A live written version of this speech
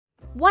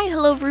Why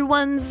hello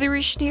everyone,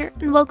 Zerish here,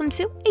 and welcome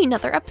to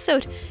another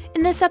episode.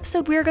 In this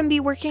episode we are going to be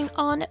working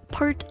on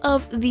part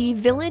of the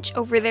village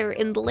over there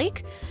in the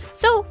lake.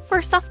 So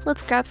first off,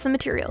 let's grab some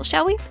materials,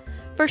 shall we?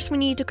 First we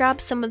need to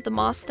grab some of the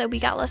moss that we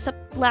got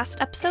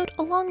last episode,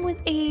 along with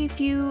a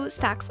few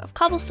stacks of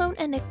cobblestone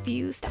and a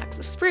few stacks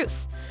of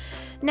spruce.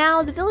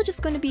 Now the village is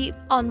going to be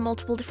on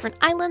multiple different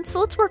islands, so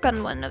let's work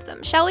on one of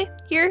them, shall we?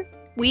 Here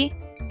we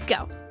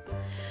go.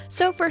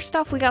 So first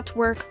off, we got to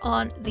work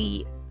on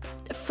the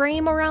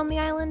frame around the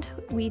island.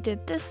 We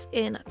did this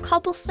in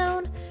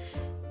cobblestone,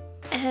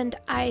 and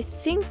I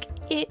think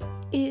it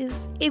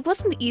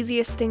wasn't the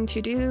easiest thing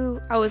to do.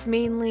 I was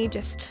mainly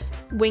just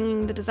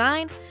winging the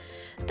design.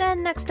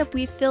 Then next up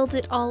we filled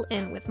it all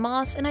in with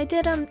moss, and I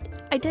did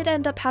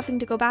end up having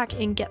to go back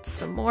and get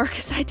some more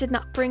because I did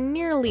not bring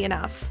nearly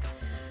enough.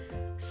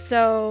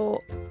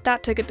 So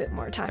that took a bit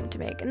more time to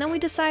make. And then we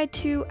decided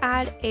to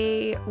add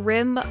a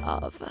rim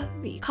of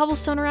the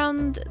cobblestone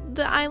around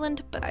the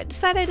island, but I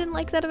decided I didn't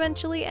like that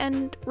eventually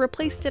and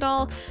replaced it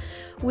all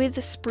with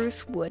the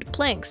spruce wood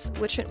planks,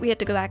 which meant we had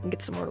to go back and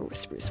get some more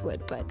spruce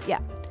wood, but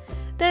yeah.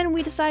 Then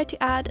we decided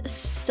to add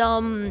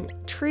some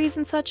trees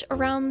and such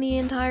around the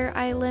entire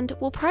island.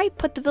 We'll probably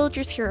put the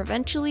villagers here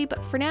eventually,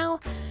 but for now,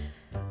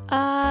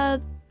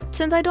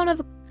 since I don't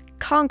have a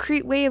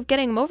concrete way of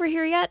getting them over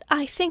here yet,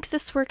 I think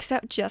this works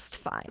out just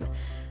fine.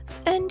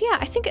 And yeah,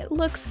 I think it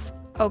looks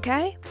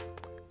okay.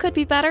 Could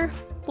be better.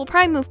 We'll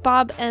probably move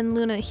Bob and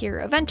Luna here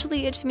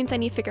eventually. It just means I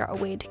need to figure out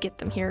a way to get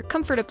them here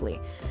comfortably.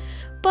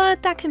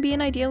 But that can be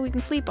an idea we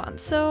can sleep on.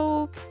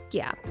 So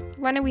yeah,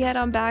 why don't we head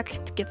on back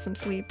to get some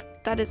sleep.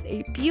 That is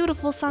a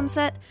beautiful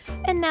sunset.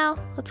 And now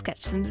let's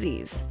catch some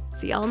Z's.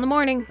 See y'all in the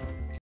morning.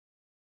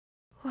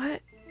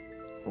 What?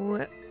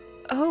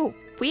 Oh,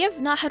 we have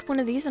not had one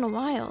of these in a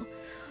while.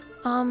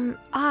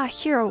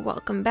 Hero,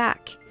 welcome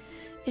back.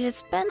 It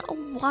has been a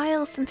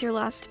while since your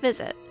last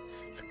visit.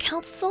 The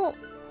council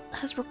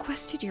has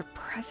requested your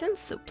presence,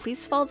 so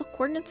please follow the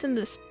coordinates in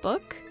this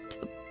book to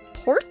the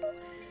portal?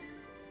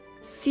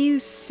 See you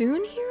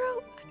soon,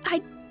 Hero?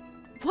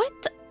 What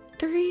the?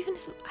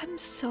 I'm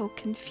so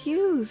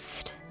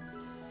confused.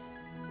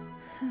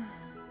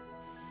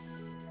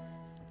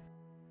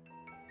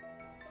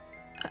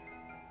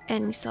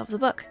 And we still have the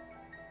book.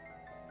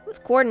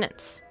 With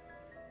coordinates.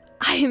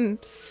 I'm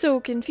so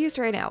confused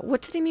right now.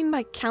 What do they mean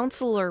by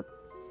council or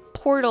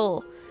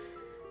portal?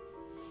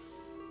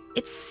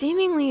 It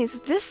seemingly is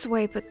this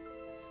way, but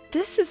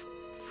this is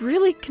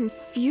really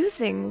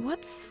confusing.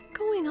 What's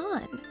going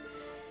on?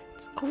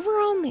 It's over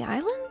on the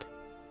island?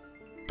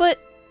 But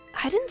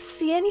I didn't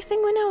see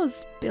anything when I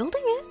was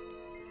building it.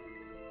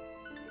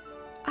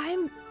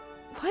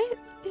 What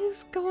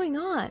is going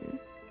on?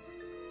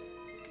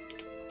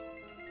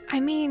 I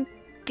mean,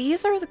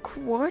 these are the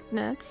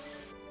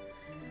coordinates.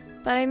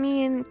 But I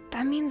mean,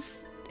 that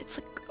means it's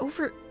like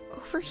over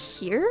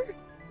here?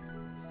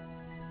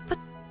 But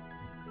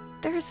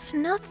there's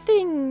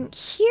nothing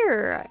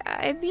here.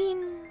 I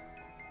mean,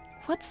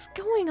 what's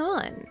going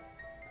on?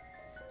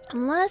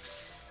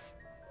 Unless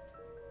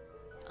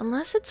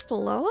it's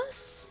below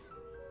us?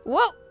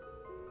 Whoa!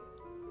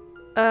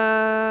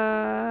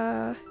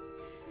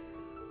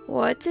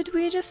 What did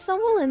we just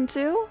stumble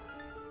into?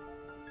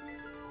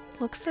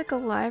 Looks like a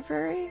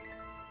library,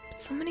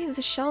 but so many of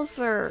the shelves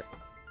are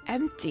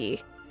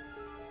empty,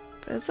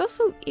 but it's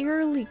also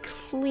eerily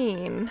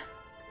clean.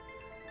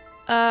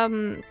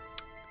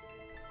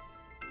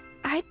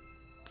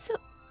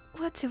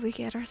 What did we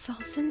get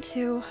ourselves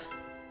into?